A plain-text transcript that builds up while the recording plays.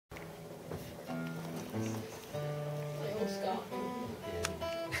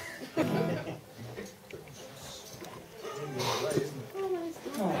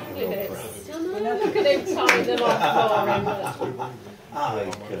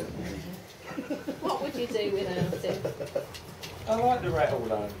What would you do without him? I like the rattle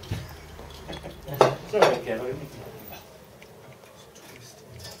though. Sorry, Kevin.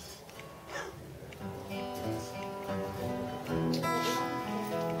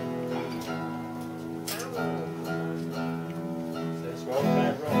 That's right,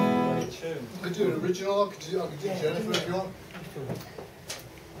 bad wrong. Great tune. I could do an original, I could do Jennifer if you want.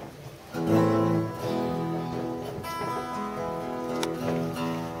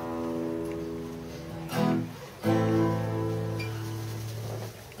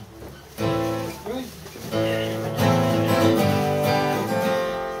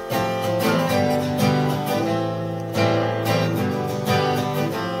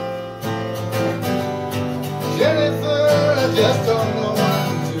 Jennifer, I just don't know what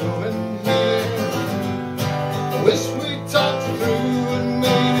I'm doing here. I wish we talked it through and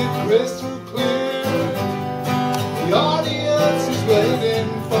made it crystal clear. The audience is waiting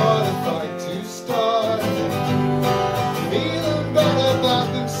for the fight to start, feeling better about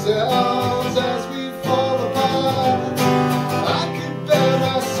themselves as we fall apart. I could bear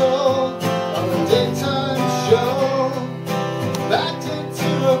my soul on a daytime show, backed into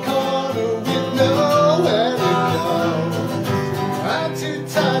a corner with nowhere to go. I'm too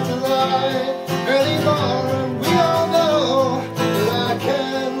tired to lie anymore, and we all know that I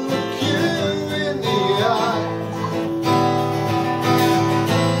can't look you in the eye.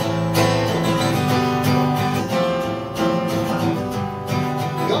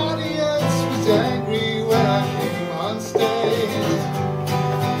 The audience was angry when I came on stage,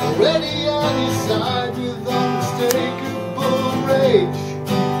 already on your side with unmistakable rage.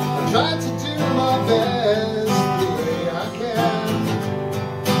 I tried to do my best the way I can.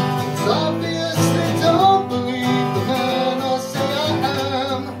 It's obvious they don't believe the man I say I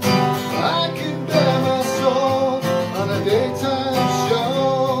am. I can bear my soul on a daytime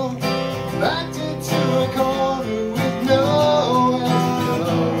show, backed into a corner with nowhere to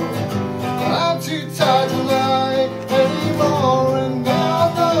go. I'm too tired to lie anymore, and now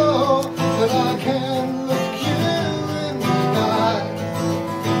I know that I can't look you in the eye.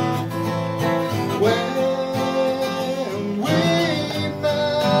 When we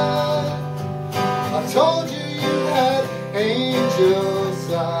met, I told you you had angel's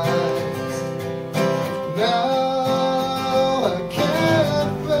eyes. Now I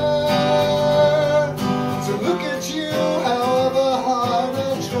can't bear to look at you, however hard I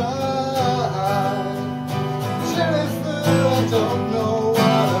try. Jennifer, I don't know what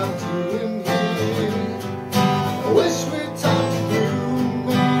I'm doing here. I wish we talked through and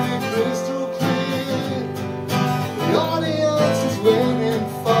made it crystal clear. The audience is waiting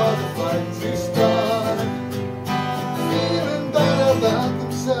for the fight to start, feeling better about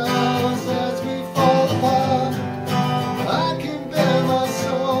themselves as we fall apart. I can bear my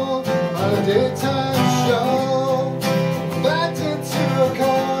soul on a daytime show, backed into a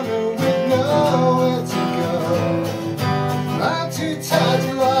corner with nowhere to go. I'm too tired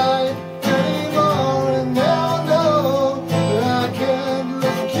to lie anymore, and now I know that I can't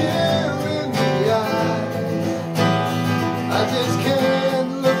look you in the eyes. I just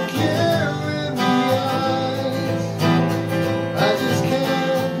can't look you in the eyes. I just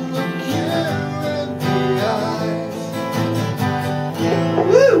can't look you in the eyes.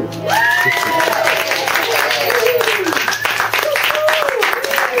 Woo!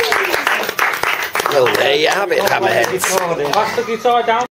 Well, there you have it, hammerheads. Pass the guitar down.